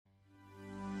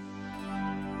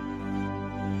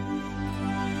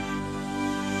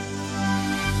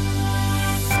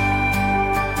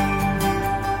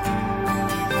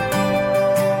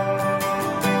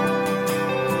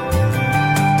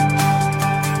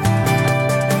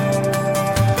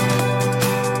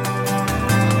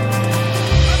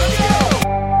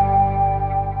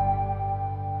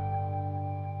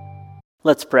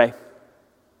Let's pray.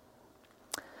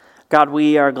 God,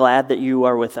 we are glad that you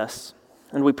are with us,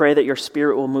 and we pray that your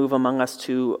Spirit will move among us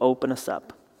to open us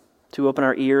up, to open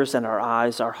our ears and our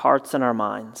eyes, our hearts and our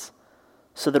minds,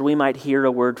 so that we might hear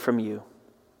a word from you.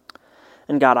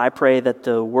 And God, I pray that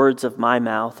the words of my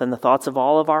mouth and the thoughts of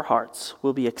all of our hearts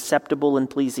will be acceptable and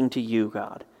pleasing to you,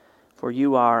 God, for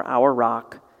you are our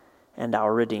rock and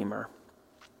our Redeemer.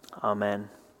 Amen.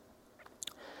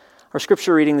 Our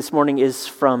scripture reading this morning is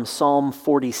from Psalm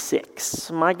 46.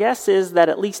 My guess is that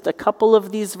at least a couple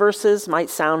of these verses might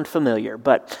sound familiar,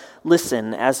 but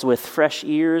listen as with fresh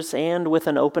ears and with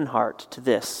an open heart to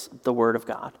this, the Word of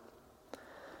God.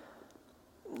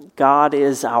 God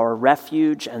is our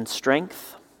refuge and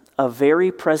strength, a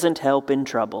very present help in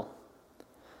trouble.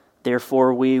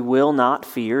 Therefore we will not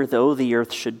fear, though the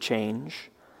earth should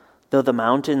change, though the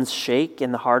mountains shake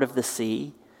in the heart of the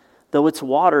sea, though its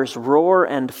waters roar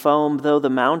and foam, though the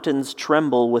mountains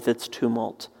tremble with its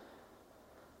tumult.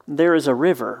 There is a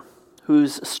river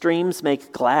whose streams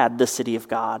make glad the city of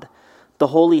God, the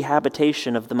holy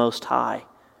habitation of the Most High.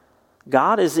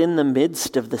 God is in the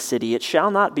midst of the city. It shall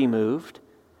not be moved.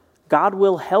 God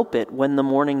will help it when the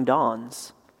morning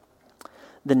dawns.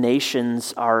 The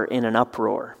nations are in an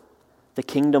uproar. The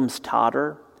kingdoms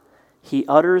totter. He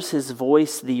utters his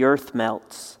voice, the earth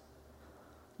melts.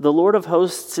 The Lord of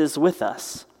hosts is with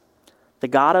us. The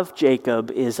God of Jacob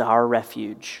is our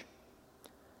refuge.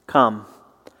 Come,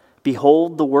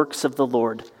 behold the works of the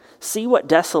Lord. See what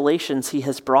desolations he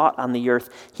has brought on the earth.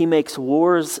 He makes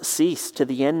wars cease to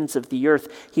the ends of the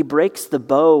earth. He breaks the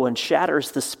bow and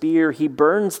shatters the spear. He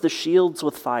burns the shields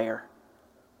with fire.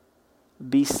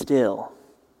 Be still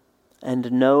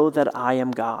and know that I am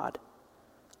God.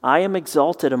 I am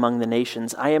exalted among the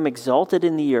nations. I am exalted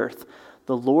in the earth.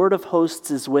 The Lord of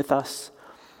hosts is with us.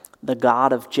 The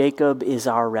God of Jacob is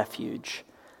our refuge.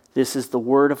 This is the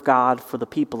word of God for the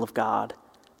people of God.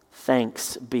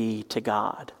 Thanks be to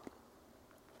God.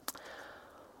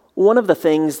 One of the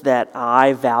things that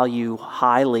I value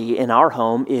highly in our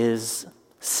home is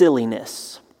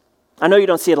silliness. I know you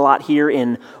don't see it a lot here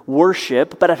in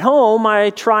worship, but at home I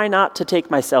try not to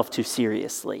take myself too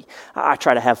seriously. I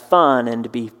try to have fun and to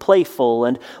be playful,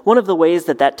 and one of the ways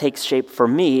that takes shape for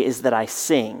me is that I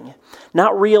sing.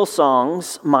 Not real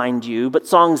songs, mind you, but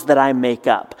songs that I make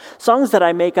up. Songs that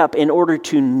I make up in order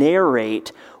to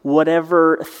narrate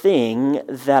whatever thing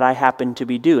that I happen to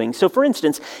be doing. So for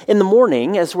instance, in the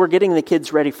morning, as we're getting the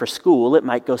kids ready for school, it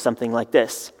might go something like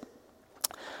this.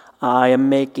 I am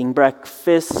making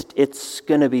breakfast, it's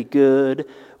gonna be good.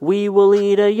 We will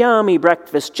eat a yummy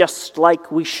breakfast just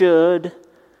like we should.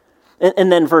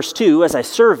 And then verse 2, as I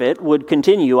serve it, would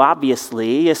continue,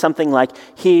 obviously, as something like,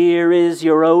 here is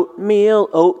your oatmeal.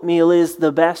 Oatmeal is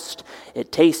the best.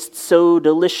 It tastes so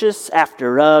delicious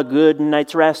after a good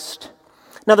night's rest.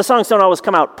 Now, the songs don't always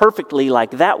come out perfectly like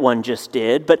that one just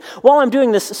did, but while I'm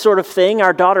doing this sort of thing,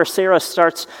 our daughter Sarah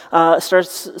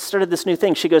started this new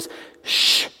thing. She goes,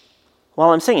 shh.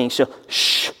 While I'm singing, she'll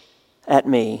shh at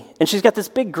me. And she's got this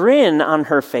big grin on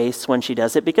her face when she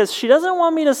does it because she doesn't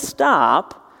want me to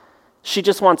stop. She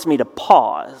just wants me to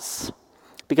pause.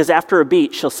 Because after a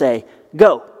beat, she'll say,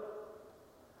 go.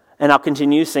 And I'll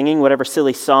continue singing whatever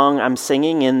silly song I'm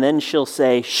singing, and then she'll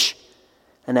say, shh.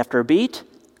 And after a beat,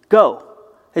 go.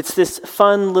 It's this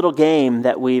fun little game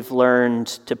that we've learned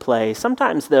to play.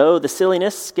 Sometimes, though, the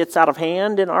silliness gets out of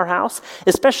hand in our house,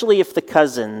 especially if the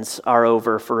cousins are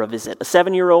over for a visit. A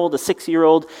 7-year-old, a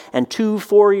 6-year-old, and 2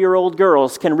 4-year-old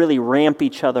girls can really ramp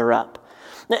each other up.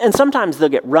 And sometimes they'll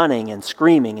get running and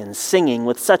screaming and singing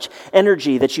with such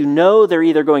energy that you know they're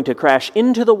either going to crash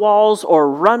into the walls or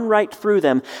run right through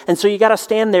them. And so you got to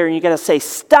stand there and you got to say,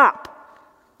 stop.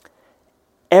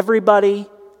 Everybody,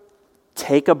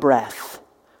 take a breath.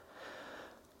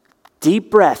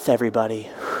 Deep breath, everybody,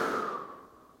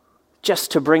 just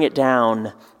to bring it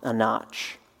down a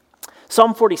notch.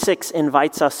 Psalm 46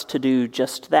 invites us to do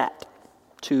just that,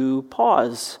 to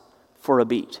pause for a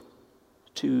beat,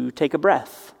 to take a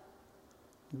breath,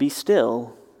 be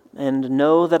still, and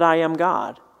know that I am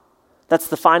God. That's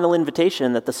the final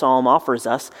invitation that the psalm offers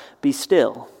us. Be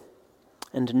still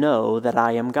and know that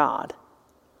I am God.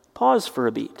 Pause for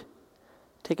a beat.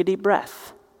 Take a deep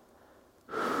breath.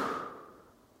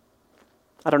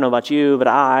 I don't know about you, but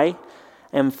I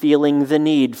am feeling the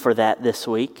need for that this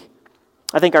week.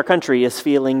 I think our country is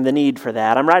feeling the need for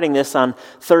that. I'm writing this on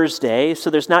Thursday, so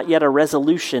there's not yet a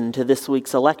resolution to this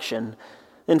week's election.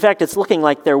 In fact, it's looking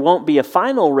like there won't be a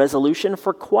final resolution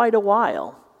for quite a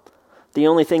while. The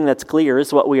only thing that's clear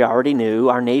is what we already knew.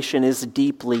 Our nation is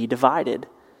deeply divided.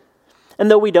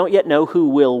 And though we don't yet know who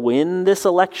will win this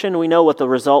election, we know what the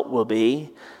result will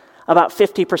be. about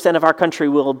 50% of our country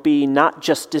will be not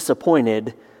just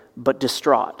disappointed, but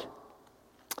distraught.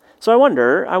 So I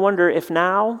wonder if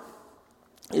now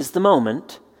is the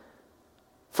moment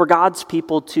for God's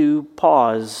people to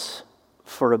pause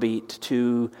for a beat,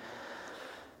 to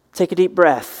take a deep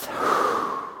breath.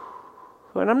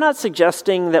 And I'm not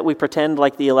suggesting that we pretend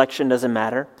like the election doesn't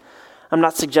matter. I'm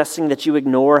not suggesting that you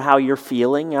ignore how you're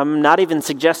feeling. I'm not even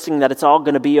suggesting that it's all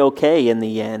going to be okay in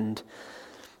the end.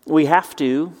 We have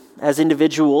to, as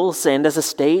individuals and as a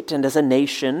state and as a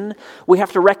nation, we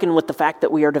have to reckon with the fact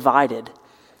that we are divided.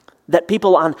 That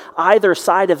people on either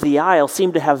side of the aisle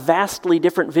seem to have vastly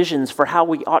different visions for how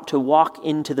we ought to walk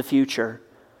into the future.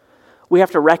 We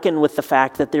have to reckon with the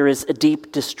fact that there is a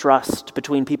deep distrust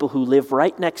between people who live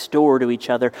right next door to each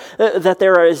other, that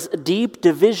there is deep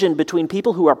division between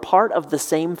people who are part of the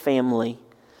same family.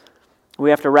 We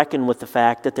have to reckon with the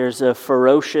fact that there's a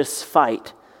ferocious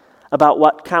fight about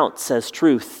what counts as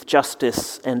truth,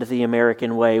 justice, and the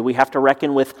American way. We have to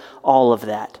reckon with all of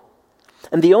that.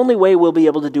 And the only way we'll be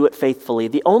able to do it faithfully,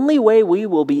 the only way we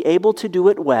will be able to do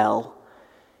it well,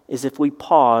 is if we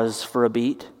pause for a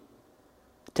beat,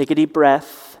 take a deep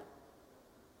breath,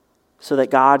 so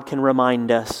that God can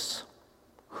remind us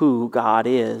who God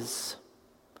is.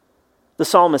 The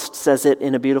psalmist says it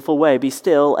in a beautiful way, "Be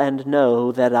still and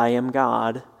know that I am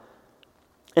God."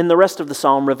 And the rest of the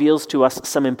psalm reveals to us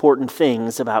some important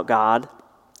things about God,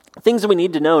 things that we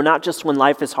need to know not just when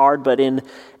life is hard, but in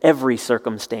every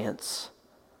circumstance.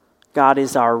 God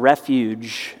is our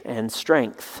refuge and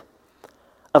strength,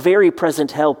 a very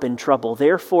present help in trouble.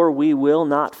 Therefore we will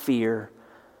not fear,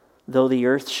 though the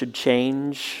earth should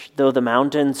change, though the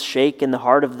mountains shake in the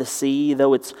heart of the sea,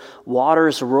 though its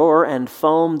waters roar and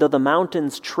foam, though the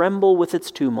mountains tremble with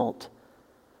its tumult.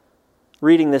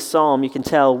 Reading this psalm, you can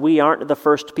tell we aren't the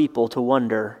first people to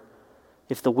wonder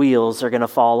if the wheels are going to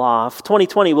fall off.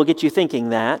 2020 will get you thinking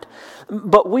that.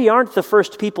 But we aren't the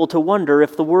first people to wonder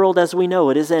if the world as we know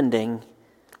it is ending.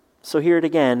 So hear it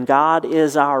again. God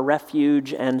is our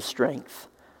refuge and strength,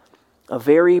 a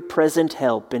very present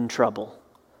help in trouble.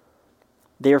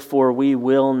 Therefore we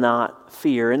will not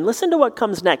fear. And listen to what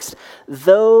comes next.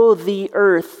 Though the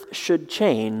earth should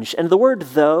change. And the word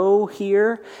though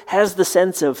here has the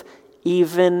sense of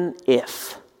even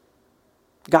if.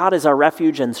 God is our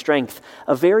refuge and strength,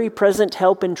 a very present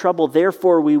help in trouble.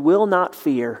 Therefore, we will not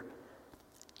fear,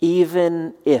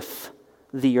 even if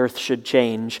the earth should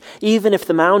change, even if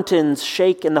the mountains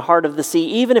shake in the heart of the sea,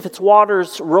 even if its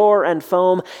waters roar and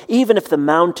foam, even if the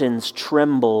mountains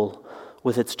tremble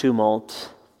with its tumult.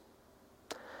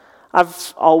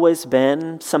 I've always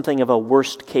been something of a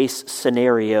worst-case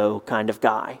scenario kind of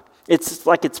guy. It's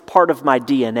like it's part of my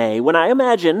DNA. When I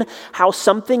imagine how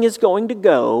something is going to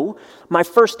go, my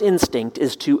first instinct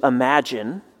is to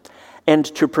imagine and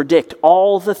to predict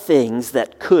all the things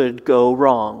that could go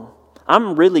wrong.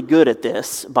 I'm really good at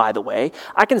this, by the way.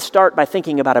 I can start by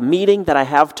thinking about a meeting that I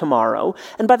have tomorrow,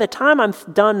 and by the time I'm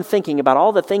done thinking about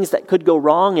all the things that could go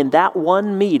wrong in that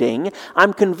one meeting,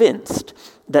 I'm convinced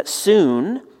that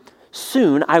soon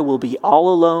I will be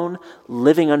all alone,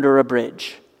 living under a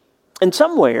bridge. And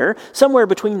somewhere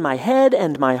between my head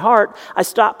and my heart, I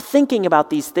stop thinking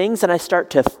about these things and I start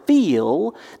to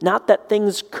feel not that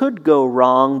things could go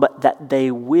wrong, but that they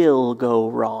will go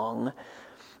wrong.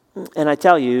 And I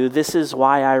tell you, this is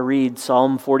why I read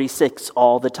Psalm 46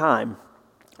 all the time,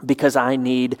 because I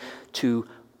need to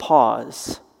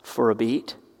pause for a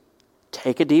beat,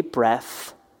 take a deep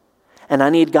breath, and I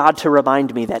need God to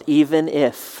remind me that even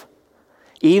if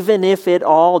it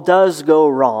all does go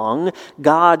wrong,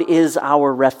 God is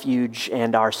our refuge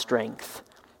and our strength,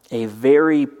 a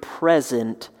very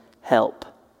present help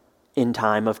in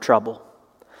time of trouble.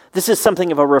 This is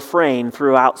something of a refrain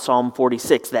throughout Psalm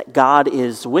 46, that God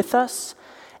is with us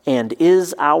and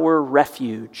is our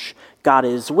refuge. God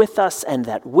is with us, and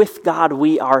that with God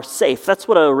we are safe. That's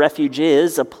what a refuge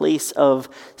is, a place of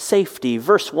safety.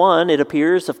 Verse 1, it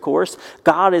appears, of course,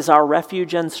 God is our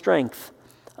refuge and strength,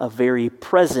 a very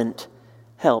present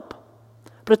help.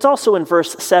 But it's also in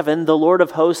verse 7, the Lord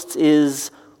of hosts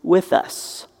is with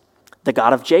us. The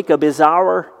God of Jacob is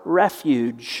our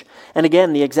refuge. And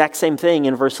again, the exact same thing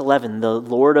in verse 11. The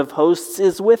Lord of hosts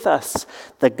is with us.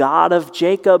 The God of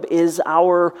Jacob is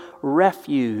our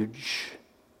refuge.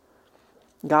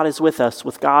 God is with us.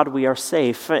 With God we are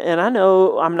safe. And I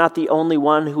know I'm not the only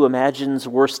one who imagines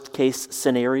worst-case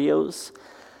scenarios.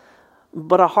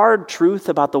 But a hard truth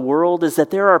about the world is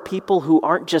that there are people who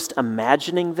aren't just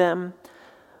imagining them,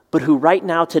 but who right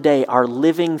now today are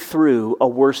living through a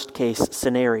worst-case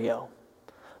scenario.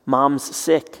 Mom's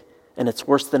sick, and it's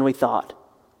worse than we thought.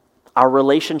 Our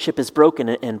relationship is broken,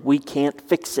 and we can't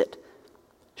fix it.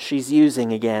 She's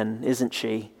using again, isn't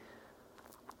she?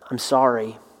 I'm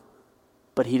sorry,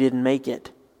 but he didn't make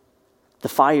it. The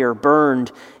fire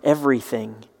burned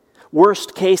everything.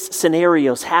 Worst case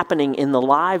scenarios happening in the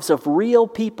lives of real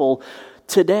people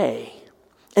today.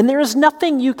 And there is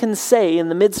nothing you can say in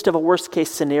the midst of a worst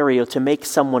case scenario to make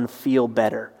someone feel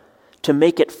better, to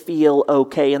make it feel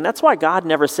okay. And that's why God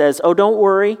never says, oh, don't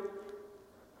worry,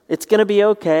 it's going to be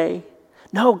okay.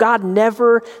 No, God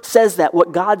never says that.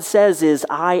 What God says is,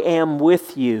 I am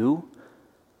with you.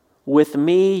 With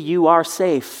me, you are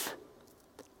safe.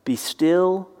 Be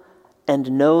still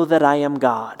and know that I am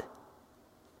God.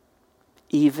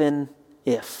 Even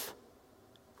if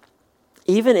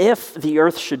the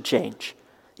earth should change,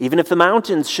 even if the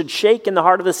mountains should shake in the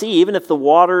heart of the sea, even if the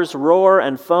waters roar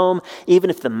and foam, even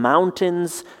if the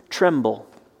mountains tremble,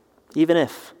 even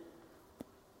if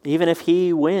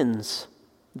he wins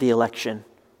the election,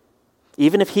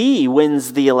 even if he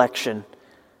wins the election,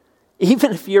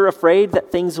 even if you're afraid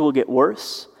that things will get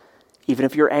worse, even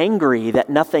if you're angry that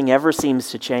nothing ever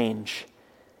seems to change,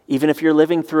 even if you're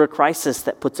living through a crisis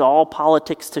that puts all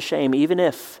politics to shame,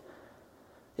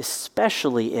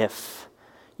 especially if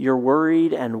you're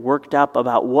worried and worked up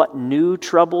about what new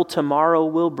trouble tomorrow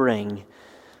will bring,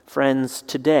 friends,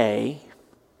 today,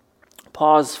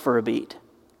 pause for a beat.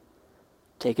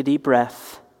 Take a deep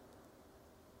breath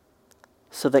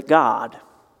so that God,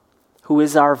 who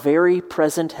is our very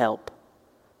present help,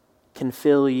 can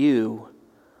fill you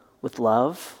with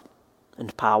love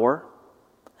and power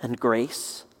and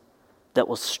grace that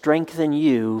will strengthen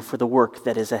you for the work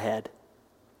that is ahead.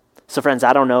 So friends,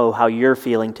 I don't know how you're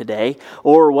feeling today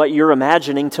or what you're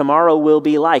imagining tomorrow will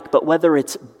be like, but whether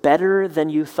it's better than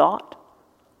you thought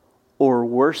or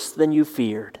worse than you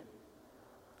feared,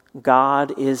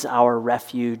 God is our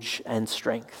refuge and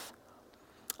strength,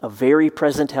 a very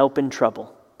present help in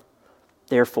trouble.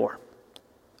 Therefore,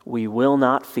 we will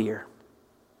not fear,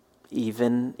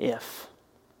 even if.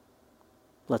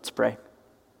 Let's pray.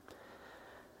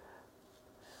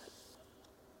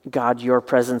 God, your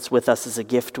presence with us is a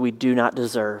gift we do not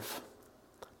deserve,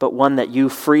 but one that you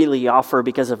freely offer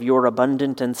because of your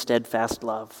abundant and steadfast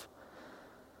love.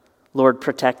 Lord,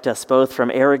 protect us both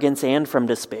from arrogance and from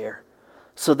despair,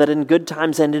 so that in good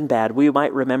times and in bad we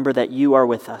might remember that you are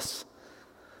with us,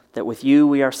 that with you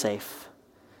we are safe.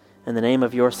 In the name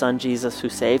of your Son, Jesus, who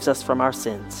saves us from our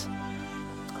sins.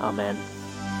 Amen.